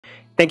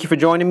Thank you for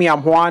joining me.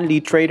 I'm Juan,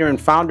 lead trader and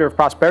founder of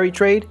Prosperity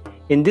Trade.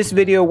 In this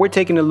video, we're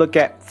taking a look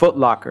at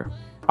Footlocker.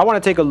 I want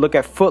to take a look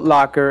at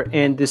Footlocker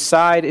and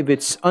decide if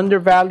it's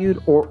undervalued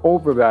or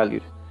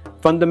overvalued.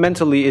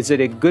 Fundamentally, is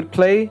it a good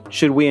play?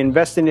 Should we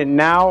invest in it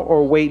now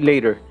or wait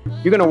later?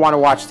 You're going to want to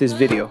watch this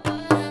video.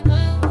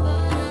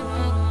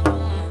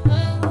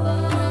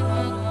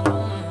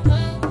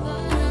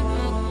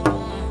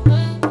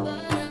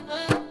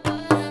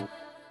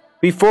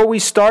 Before we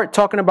start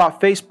talking about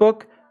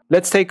Facebook,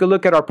 let's take a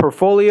look at our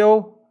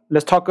portfolio.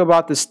 Let's talk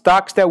about the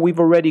stocks that we've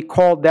already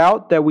called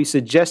out, that we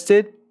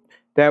suggested,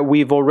 that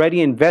we've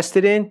already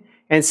invested in,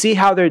 and see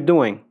how they're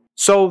doing.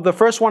 So the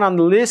first one on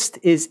the list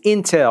is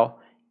Intel.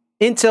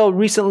 Intel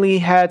recently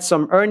had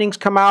some earnings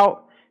come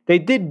out. They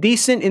did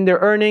decent in their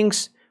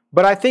earnings,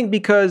 but I think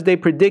because they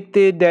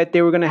predicted that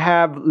they were going to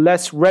have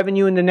less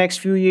revenue in the next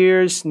few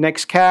years,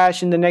 next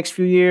cash in the next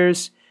few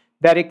years,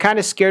 that it kind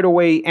of scared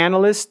away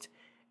analysts.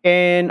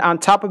 And on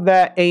top of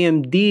that,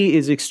 AMD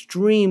is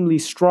extremely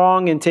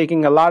strong and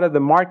taking a lot of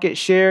the market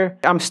share.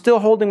 I'm still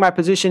holding my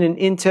position in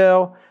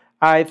Intel.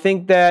 I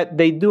think that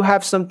they do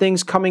have some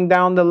things coming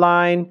down the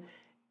line,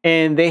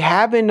 and they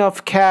have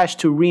enough cash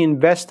to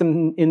reinvest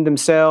in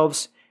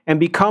themselves and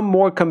become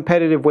more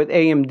competitive with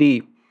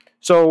AMD.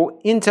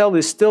 So Intel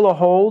is still a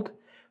hold.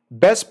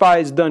 Best Buy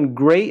has done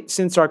great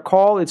since our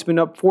call. It's been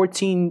up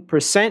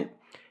 14%.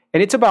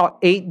 And it's about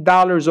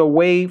 $8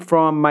 away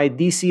from my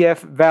DCF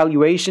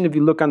valuation. If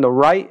you look on the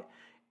right,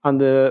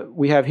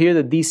 we have here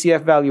the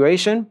DCF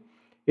valuation.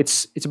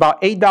 It's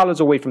about $8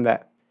 away from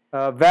that.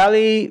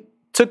 Valley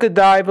took a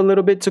dive a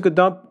little bit, took a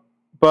dump,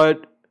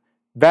 but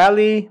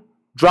Valley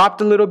dropped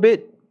a little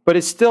bit, but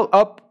it's still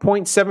up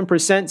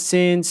 0.7%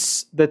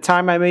 since the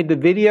time I made the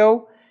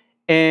video.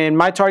 And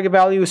my target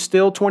value is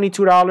still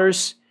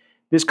 $22.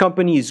 This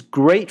company is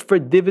great for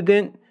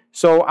dividend.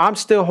 So I'm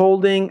still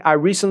holding. I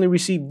recently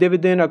received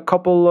dividend a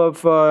couple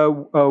of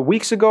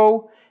weeks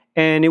ago,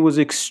 and it was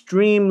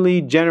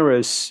extremely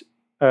generous.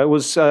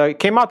 It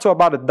came out to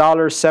about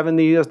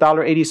 $1.70,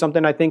 $1.80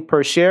 something, I think,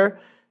 per share.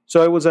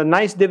 So it was a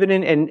nice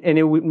dividend, and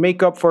it would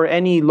make up for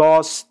any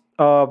loss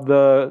of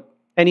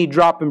any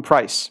drop in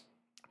price.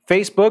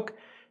 Facebook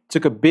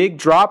took a big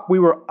drop.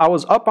 I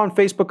was up on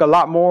Facebook a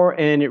lot more,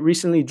 and it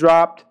recently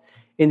dropped.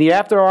 In the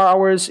after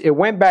hours, it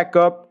went back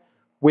up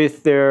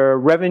with their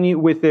revenue,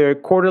 with their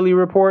quarterly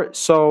report.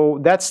 So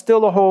that's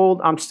still a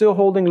hold. I'm still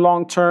holding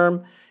long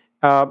term.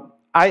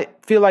 I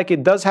feel like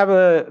it does have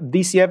a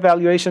DCF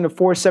valuation of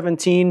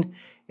 417.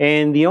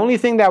 And the only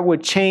thing that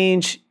would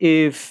change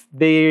if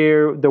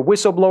the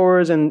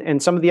whistleblowers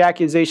and some of the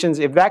accusations,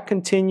 if that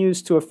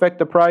continues to affect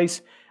the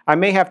price, I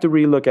may have to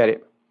relook at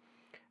it.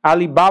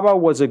 Alibaba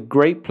was a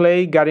great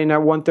play, got in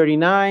at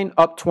 139,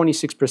 up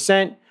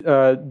 26%.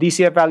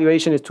 DCF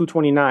valuation is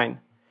 229.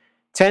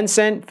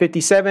 Tencent,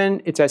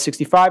 57, it's at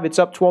 65, it's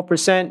up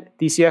 12%.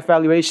 DCF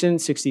valuation,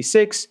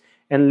 66.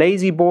 And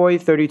Lazy Boy,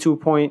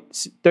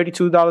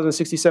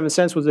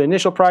 $32.67 was the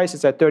initial price.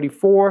 It's at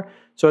 34,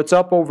 so it's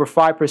up over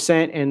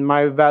 5%, and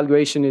my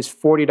valuation is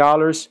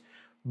 $40.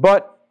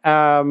 But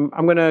I'm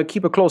going to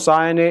keep a close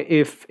eye on it.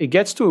 If it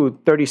gets to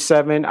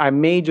 37, I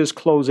may just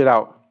close it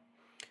out.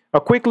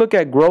 A quick look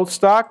at growth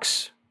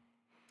stocks.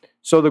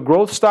 So the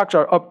growth stocks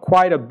are up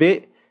quite a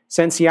bit.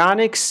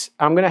 Senseonics,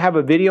 I'm going to have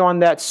a video on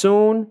that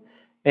soon.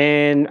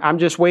 And I'm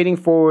just waiting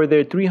for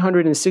their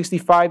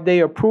 365-day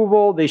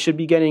approval. They should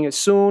be getting it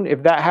soon.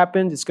 If that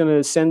happens, it's going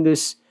to send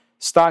this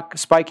stock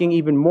spiking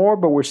even more,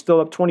 but we're still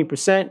up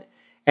 20%.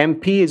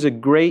 MP is a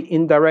great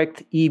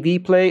indirect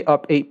EV play,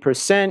 up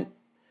 8%,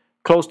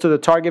 close to the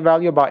target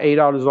value, about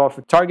 $8 off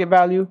the target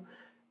value.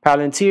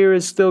 Palantir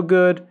is still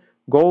good.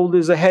 Gold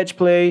is a hedge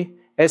play.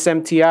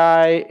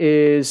 SMTI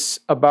is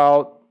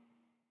about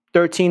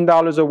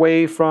 $13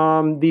 away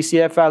from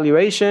DCF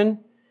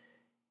valuation.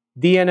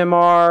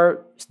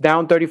 DNMR is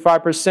down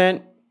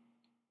 35%.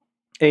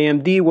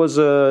 AMD was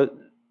a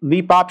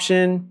leap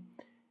option.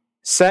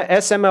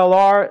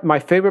 SMLR, my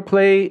favorite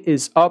play,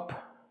 is up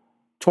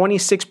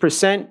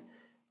 26%,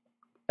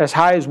 as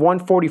high as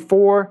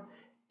 144,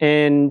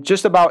 and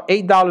just about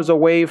 $8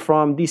 away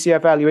from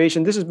DCF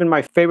valuation. This has been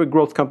my favorite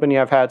growth company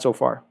I've had so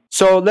far.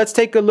 So let's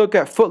take a look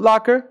at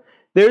Footlocker.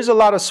 There's a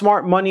lot of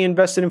smart money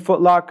invested in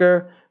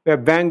Footlocker. We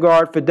have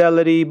Vanguard,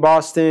 Fidelity,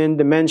 Boston,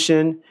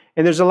 Dimension.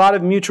 And there's a lot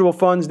of mutual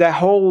funds that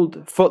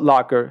hold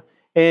Footlocker.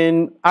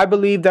 And I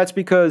believe that's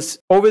because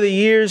over the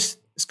years,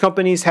 this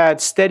company's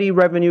had steady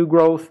revenue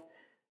growth.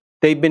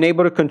 They've been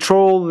able to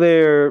control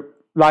their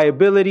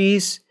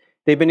liabilities.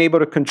 They've been able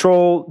to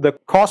control the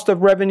cost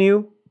of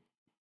revenue.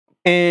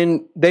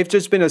 And they've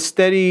just been a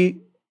steady,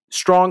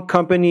 strong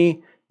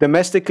company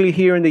domestically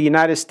here in the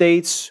United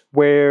States,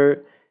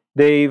 where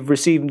they've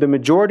received the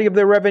majority of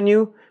their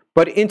revenue.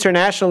 But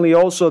internationally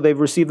also, they've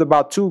received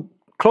about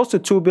close to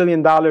 $2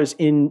 billion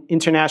in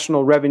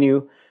international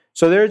revenue.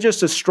 So they're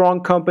just a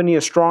strong company,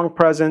 a strong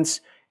presence.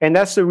 And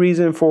that's the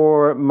reason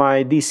for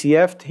my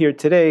DCF here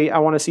today. I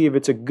want to see if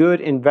it's a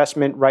good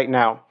investment right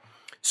now.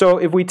 So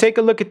if we take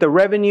a look at the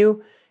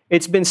revenue,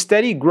 it's been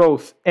steady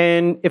growth.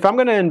 And if I'm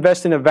going to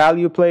invest in a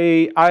value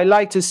play, I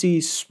like to see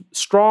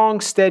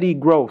strong, steady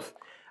growth.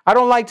 I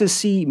don't like to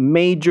see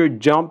major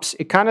jumps.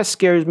 It kind of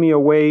scares me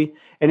away.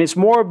 And it's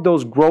more of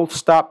those growth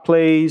stop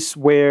plays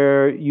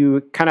where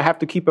you kind of have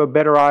to keep a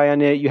better eye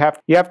on it. You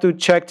have to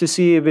check to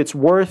see if it's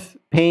worth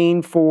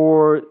paying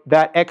for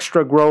that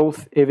extra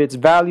growth, if it's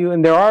value.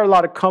 And there are a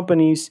lot of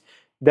companies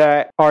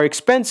that are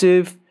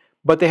expensive,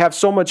 but they have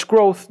so much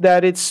growth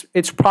that it's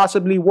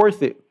possibly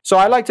worth it. So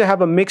I like to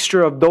have a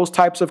mixture of those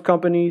types of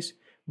companies,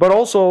 but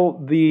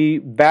also the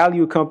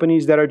value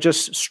companies that are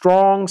just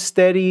strong,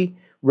 steady,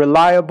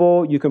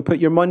 reliable. You can put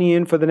your money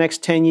in for the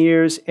next 10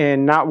 years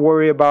and not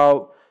worry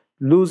about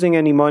losing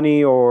any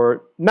money,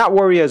 or not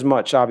worry as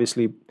much,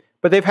 obviously.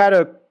 But they've had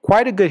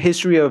quite a good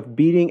history of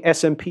beating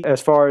S&P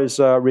as far as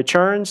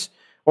returns.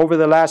 Over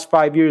the last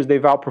 5 years,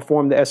 they've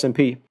outperformed the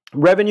S&P.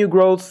 Revenue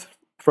growth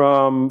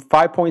from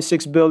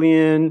 5.6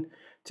 billion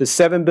to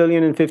 7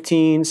 billion in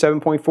 15,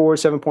 7.4,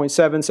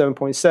 7.7,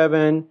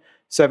 7.7,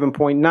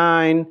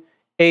 7.9,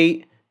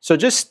 8. So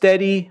just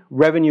steady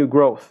revenue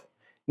growth.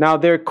 Now,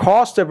 their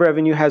cost of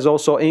revenue has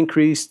also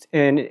increased,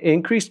 and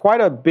increased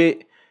quite a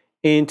bit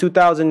in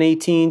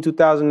 2018,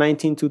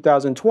 2019,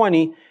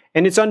 2020.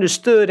 And it's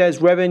understood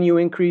as revenue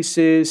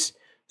increases,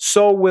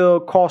 so will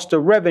cost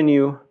of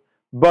revenue.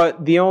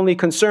 But the only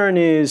concern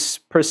is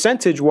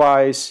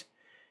percentage-wise.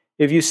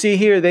 If you see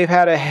here, they've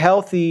had a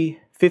healthy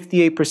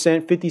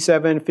 58%,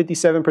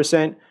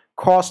 57%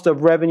 cost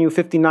of revenue,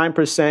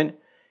 59%.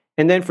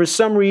 And then for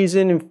some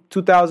reason in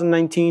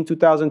 2019,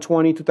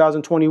 2020,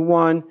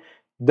 2021,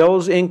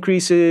 those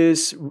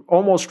increases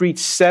almost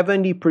reached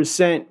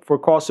 70% for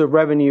cost of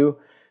revenue.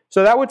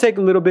 So that would take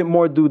a little bit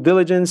more due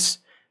diligence.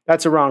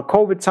 That's around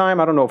COVID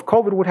time. I don't know if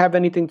COVID would have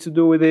anything to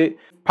do with it.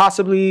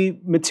 Possibly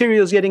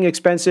materials getting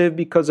expensive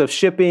because of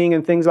shipping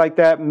and things like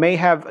that may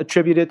have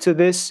attributed to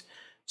this.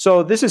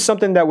 So this is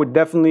something that would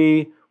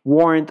definitely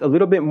warrant a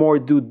little bit more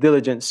due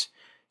diligence.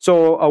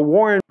 So a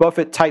Warren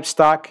Buffett type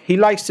stock, he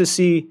likes to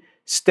see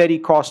steady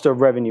cost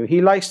of revenue.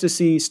 He likes to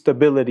see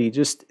stability,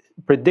 just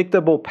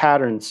predictable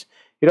patterns.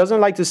 He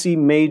doesn't like to see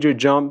major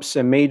jumps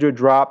and major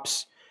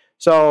drops.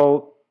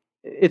 So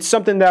it's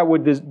something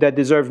that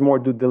deserves more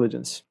due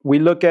diligence. We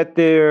look at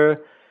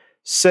their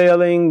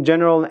selling,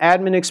 general, and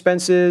admin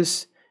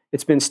expenses.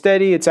 It's been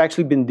steady. It's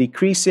actually been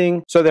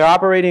decreasing. So their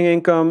operating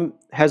income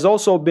has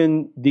also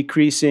been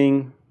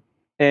decreasing,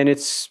 and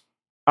it's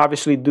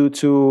obviously due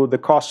to the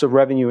cost of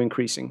revenue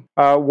increasing.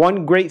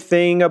 One great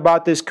thing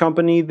about this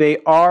company, they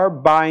are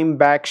buying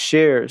back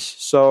shares.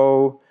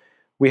 So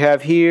we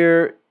have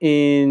here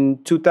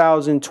in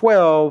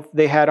 2012,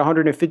 they had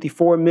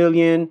 154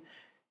 million.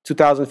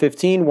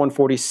 2015,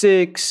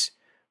 146,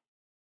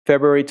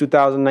 February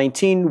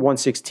 2019,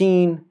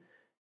 116,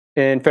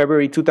 and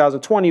February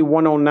 2020,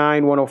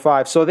 109,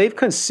 105. So they've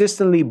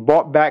consistently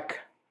bought back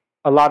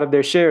a lot of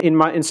their share.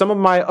 In some of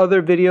my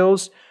other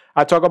videos,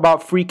 I talk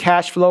about free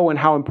cash flow and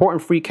how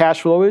important free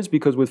cash flow is,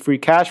 because with free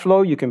cash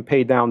flow, you can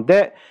pay down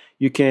debt,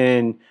 you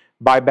can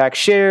buy back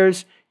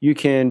shares, you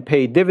can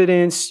pay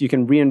dividends, you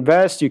can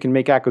reinvest, you can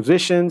make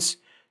acquisitions.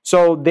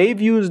 So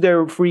they've used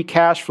their free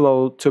cash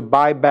flow to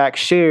buy back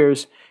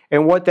shares.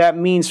 And what that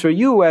means for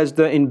you as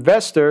the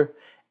investor,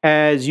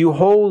 as you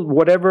hold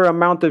whatever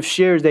amount of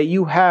shares that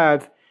you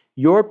have,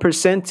 your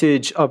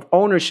percentage of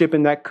ownership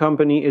in that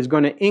company is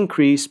going to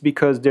increase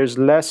because there's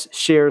less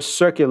shares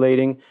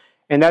circulating.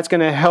 And that's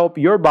going to help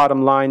your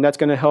bottom line. That's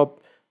going to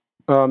help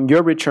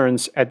your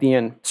returns at the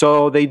end.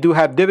 So they do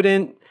have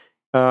dividend.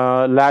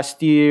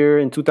 Last year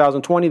in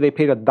 2020, they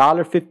paid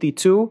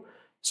 $1.52.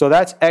 So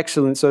that's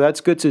excellent. So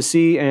that's good to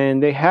see.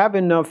 And they have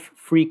enough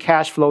free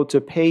cash flow to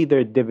pay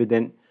their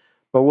dividend.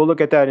 But we'll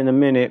look at that in a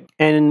minute.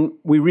 And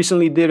we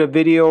recently did a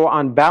video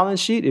on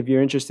balance sheet. If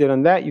you're interested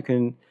in that, you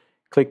can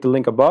click the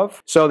link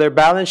above. So their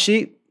balance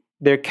sheet,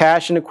 their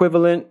cash and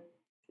equivalent,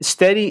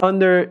 steady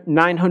under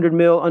 900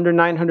 mil, under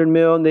 900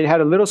 mil. And they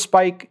had a little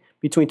spike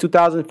between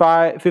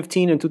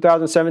 2015 and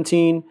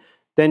 2017.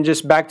 Then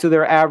just back to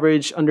their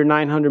average under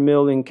 900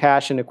 mil in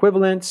cash and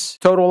equivalents.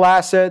 Total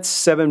assets,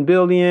 7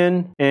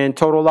 billion, and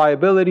total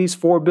liabilities,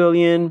 4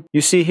 billion.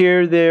 You see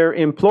here their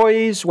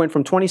employees went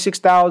from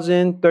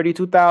 26,000,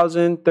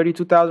 32,000,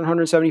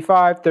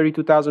 32,175,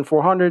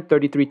 32,400,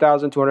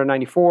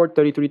 33,294,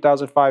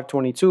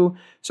 33,522.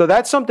 So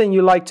that's something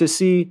you like to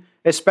see,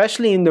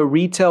 especially in the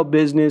retail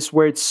business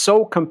where it's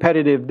so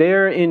competitive.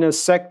 They're in a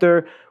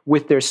sector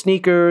with their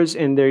sneakers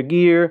and their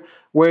gear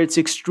where it's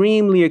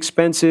extremely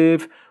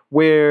expensive,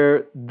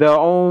 where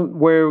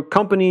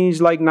companies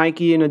like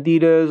Nike and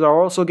Adidas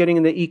are also getting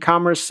in the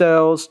e-commerce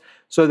sales.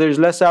 So there's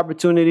less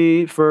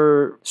opportunity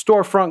for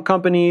storefront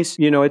companies.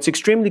 You know, it's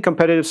extremely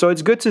competitive. So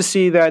it's good to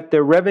see that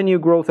their revenue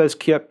growth has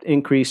kept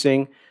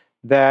increasing,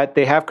 that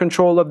they have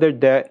control of their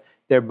debt,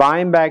 they're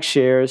buying back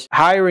shares,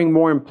 hiring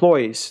more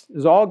employees.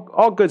 It's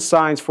all good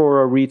signs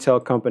for a retail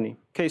company.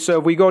 Okay, so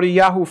if we go to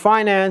Yahoo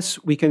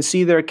Finance, we can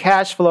see their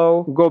cash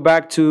flow. Go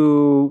back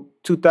to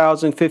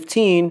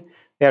 2015.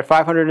 They had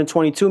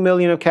 522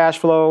 million of cash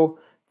flow,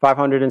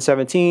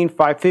 517,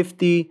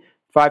 550,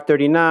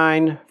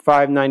 539,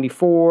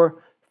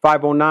 594,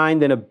 509,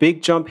 then a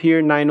big jump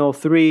here,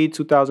 903,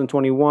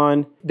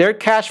 2021. Their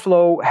cash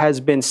flow has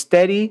been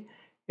steady.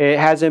 It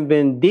hasn't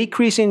been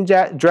decreasing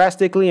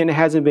drastically, and it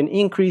hasn't been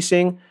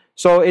increasing.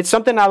 So it's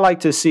something I like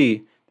to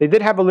see. They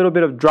did have a little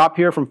bit of drop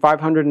here from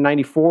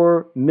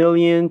 594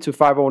 million to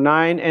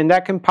 509, and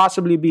that can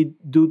possibly be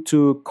due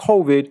to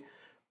COVID.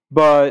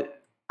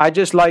 But I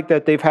just like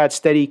that they've had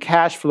steady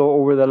cash flow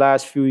over the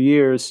last few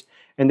years,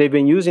 and they've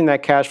been using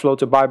that cash flow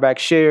to buy back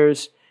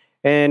shares.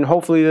 And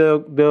hopefully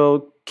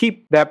they'll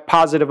keep that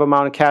positive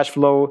amount of cash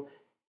flow.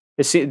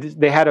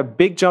 They had a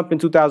big jump in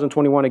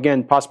 2021,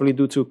 again, possibly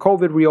due to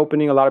COVID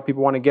reopening. A lot of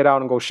people want to get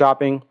out and go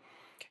shopping.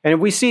 And if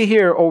we see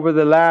here over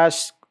the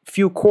last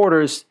few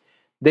quarters,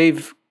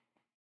 they've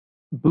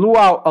blew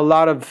out a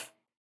lot of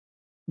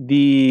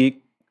the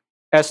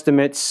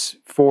estimates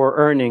for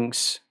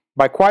earnings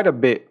by quite a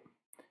bit.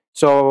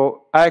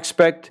 So I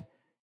expect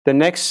the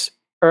next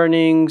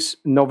earnings,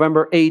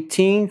 November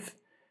 18th,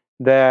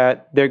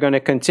 that they're going to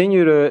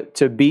continue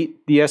to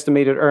beat the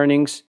estimated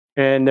earnings.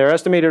 And their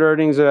estimated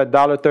earnings are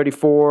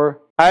 $1.34.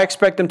 I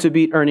expect them to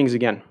beat earnings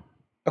again.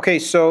 Okay,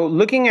 so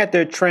looking at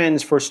their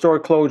trends for store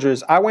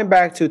closures, I went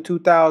back to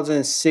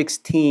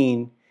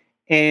 2016,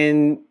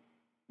 and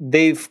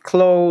they've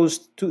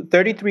closed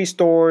 33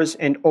 stores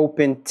and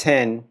opened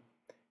 10.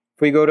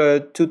 If we go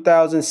to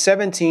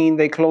 2017,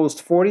 they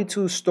closed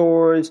 42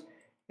 stores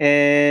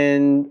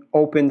and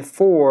opened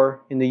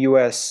 4 in the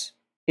US.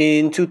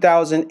 In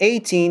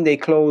 2018, they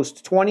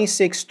closed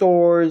 26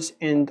 stores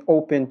and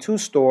opened 2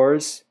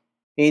 stores.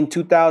 In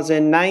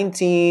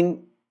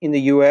 2019, in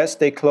the US,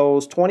 they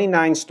closed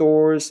 29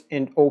 stores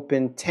and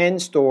opened 10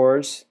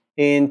 stores.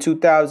 In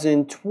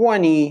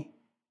 2020,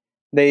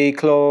 they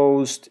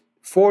closed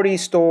 40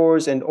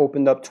 stores and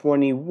opened up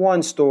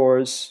 21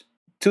 stores.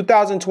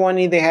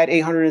 2020, they had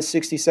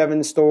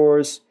 867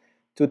 stores.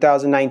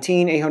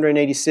 2019,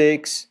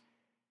 886.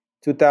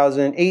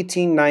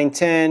 2018,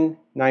 910.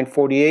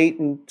 948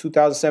 in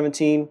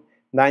 2017.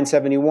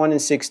 971 in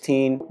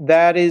 16.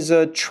 That is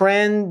a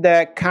trend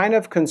that kind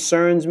of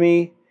concerns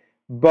me,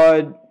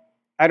 but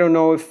I don't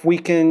know if we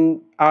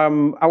can,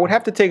 I would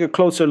have to take a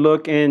closer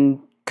look and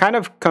kind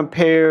of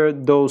compare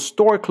those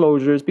store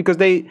closures, because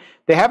they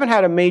haven't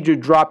had a major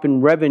drop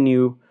in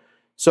revenue.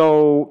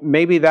 So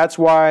maybe that's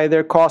why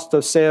their cost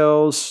of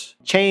sales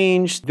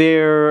changed.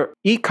 Their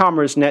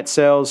e-commerce net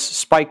sales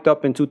spiked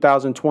up in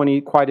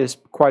 2020 quite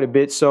a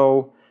bit.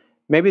 So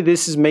maybe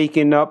this is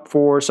making up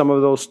for some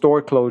of those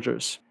store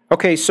closures.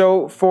 Okay,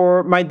 so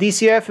for my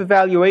DCF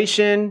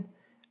evaluation,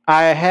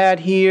 I had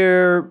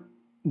here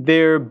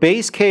their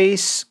base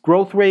case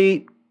growth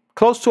rate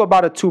close to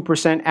about a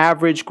 2%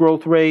 average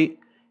growth rate,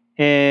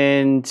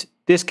 and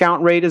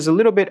discount rate is a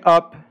little bit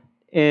up,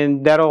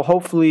 and that'll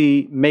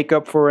hopefully make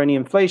up for any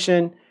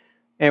inflation.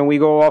 And we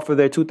go off of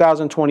their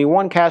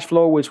 2021 cash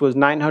flow, which was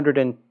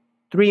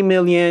 $903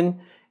 million,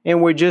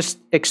 and we're just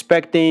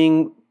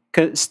expecting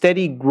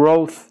steady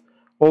growth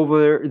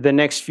over the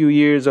next few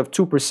years of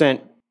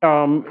 2%.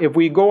 If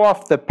we go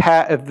off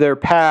of their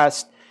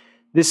past,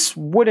 this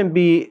wouldn't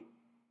be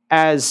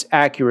as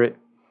accurate.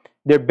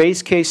 Their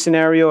base case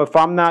scenario, if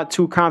I'm not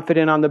too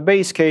confident on the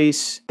base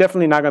case,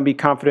 definitely not going to be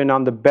confident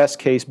on the best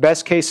case.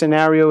 Best case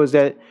scenario is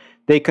that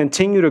they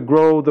continue to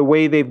grow the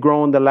way they've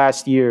grown the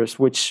last years,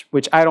 which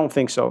I don't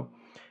think so.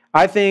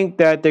 I think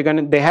that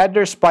they had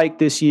their spike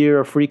this year,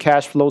 a free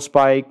cash flow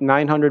spike,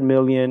 $900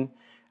 million.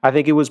 I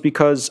think it was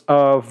because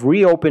of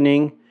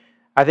reopening.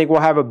 I think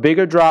we'll have a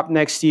bigger drop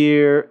next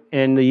year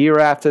and the year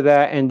after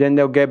that, and then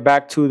they'll get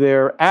back to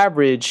their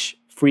average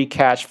free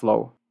cash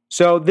flow.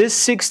 So this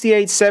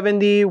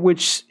 68.70,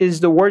 which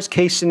is the worst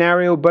case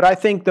scenario, but I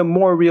think the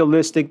more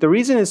realistic, the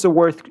reason it's the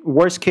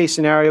worst case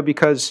scenario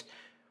because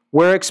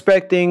we're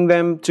expecting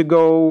them to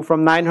go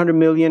from 900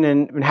 million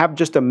and have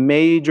just a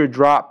major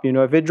drop. You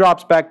know, if it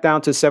drops back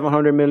down to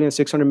 700 million,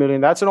 600 million,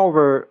 that's an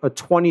over a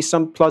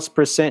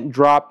 20+ %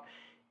 drop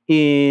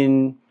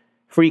in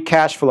free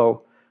cash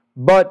flow.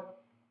 But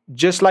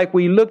just like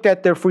we looked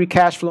at their free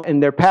cash flow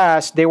in their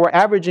past, they were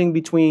averaging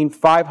between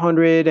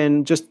 500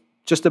 and just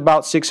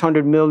about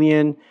 600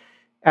 million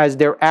as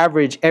their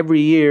average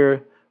every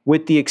year,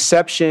 with the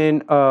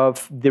exception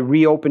of the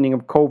reopening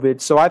of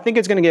COVID. So I think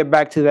it's going to get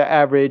back to the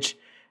average,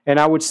 and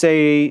I would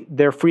say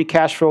their free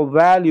cash flow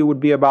value would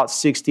be about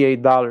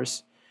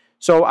 $68.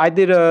 So I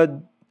did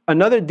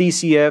another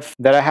DCF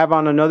that I have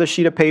on another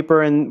sheet of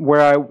paper, and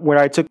where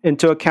I took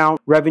into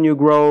account revenue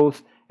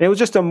growth. And it was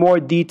just a more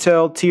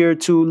detailed tier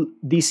 2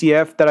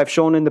 DCF that I've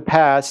shown in the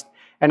past,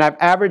 and I've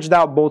averaged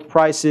out both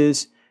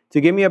prices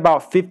to give me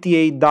about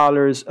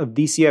 $58 of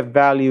DCF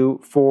value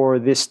for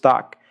this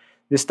stock.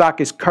 This stock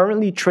is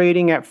currently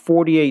trading at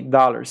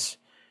 $48.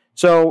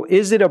 So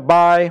is it a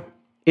buy?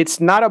 It's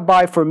not a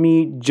buy for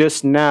me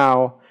just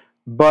now,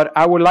 but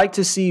I would like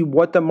to see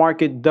what the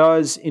market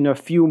does in a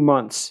few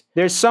months.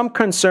 There's some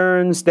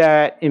concerns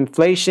that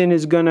inflation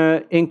is going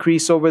to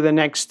increase over the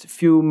next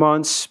few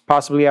months,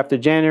 possibly after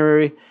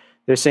January.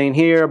 They're saying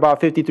here about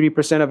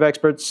 53% of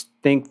experts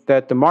think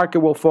that the market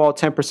will fall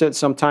 10%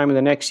 sometime in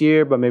the next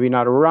year, but maybe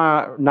not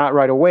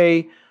right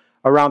away.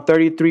 Around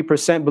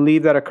 33%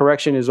 believe that a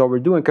correction is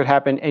overdue and could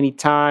happen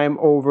anytime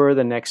over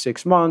the next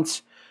 6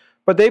 months.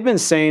 But they've been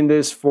saying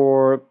this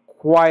for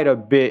quite a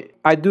bit.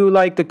 I do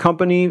like the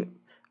company.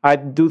 I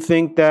do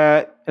think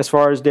that as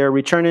far as their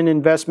return in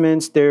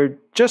investments, they're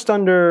just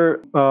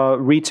under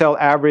retail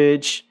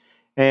average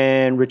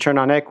and return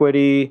on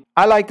equity.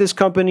 I like this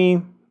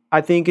company.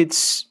 I think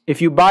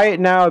if you buy it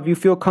now, if you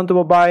feel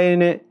comfortable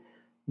buying it,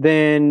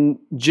 then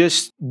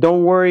just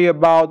don't worry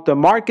about the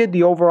market,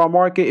 the overall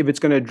market, if it's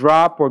going to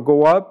drop or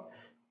go up.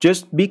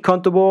 Just be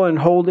comfortable and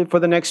hold it for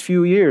the next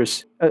few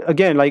years.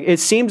 Again, like it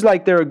seems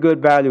like they're a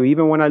good value.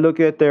 Even when I look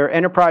at their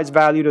enterprise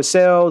value to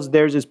sales,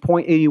 theirs is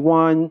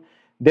 0.81.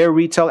 Their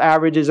retail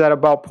average is at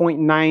about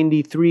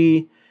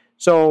 0.93.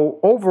 So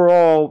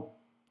overall,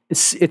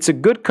 it's a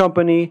good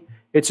company.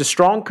 It's a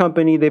strong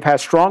company. They've had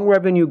strong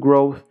revenue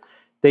growth.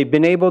 They've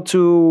been able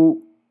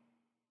to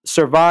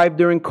survive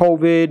during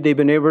COVID. They've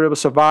been able to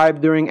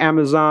survive during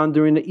Amazon,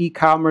 during the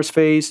e-commerce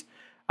phase.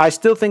 I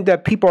still think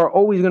that people are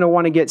always going to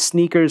want to get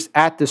sneakers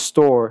at the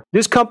store.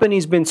 This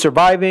company's been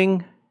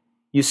surviving.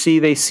 You see,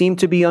 they seem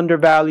to be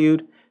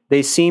undervalued.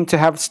 They seem to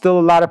have still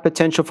a lot of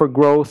potential for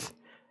growth.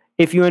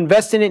 If you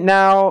invest in it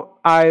now,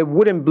 I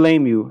wouldn't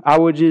blame you. I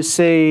would just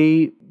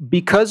say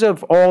because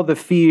of all the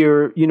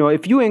fear,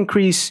 if you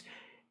increase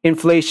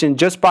inflation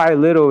just by a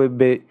little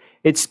bit,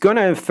 it's going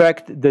to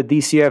affect the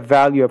DCF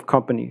value of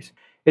companies.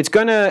 It's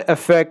going to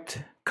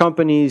affect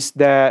companies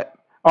that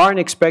aren't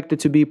expected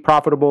to be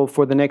profitable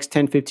for the next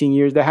 10, 15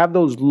 years, that have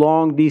those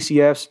long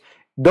DCFs.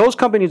 Those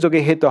companies will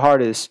get hit the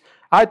hardest.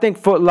 I think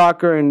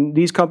Footlocker and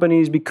these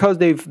companies, because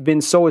they've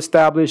been so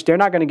established, they're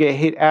not going to get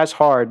hit as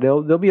hard.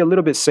 They'll be a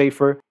little bit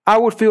safer. I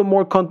would feel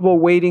more comfortable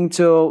waiting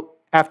till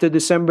after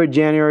December,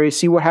 January,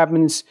 see what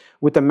happens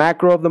with the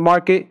macro of the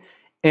market.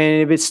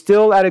 And if it's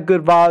still at a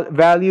good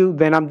value,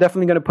 then I'm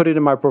definitely going to put it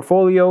in my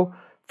portfolio.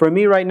 For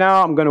me right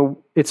now,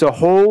 it's a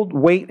hold,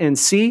 wait, and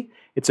see.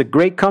 It's a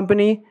great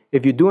company.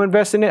 If you do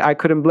invest in it, I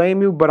couldn't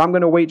blame you, but I'm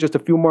going to wait just a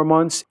few more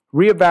months,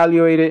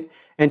 reevaluate it,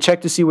 and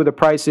check to see where the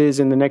price is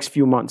in the next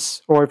few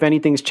months, or if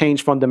anything's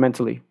changed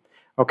fundamentally.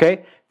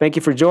 Okay? Thank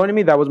you for joining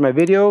me. That was my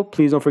video.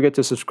 Please don't forget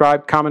to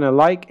subscribe, comment, and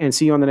like, and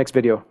see you on the next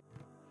video.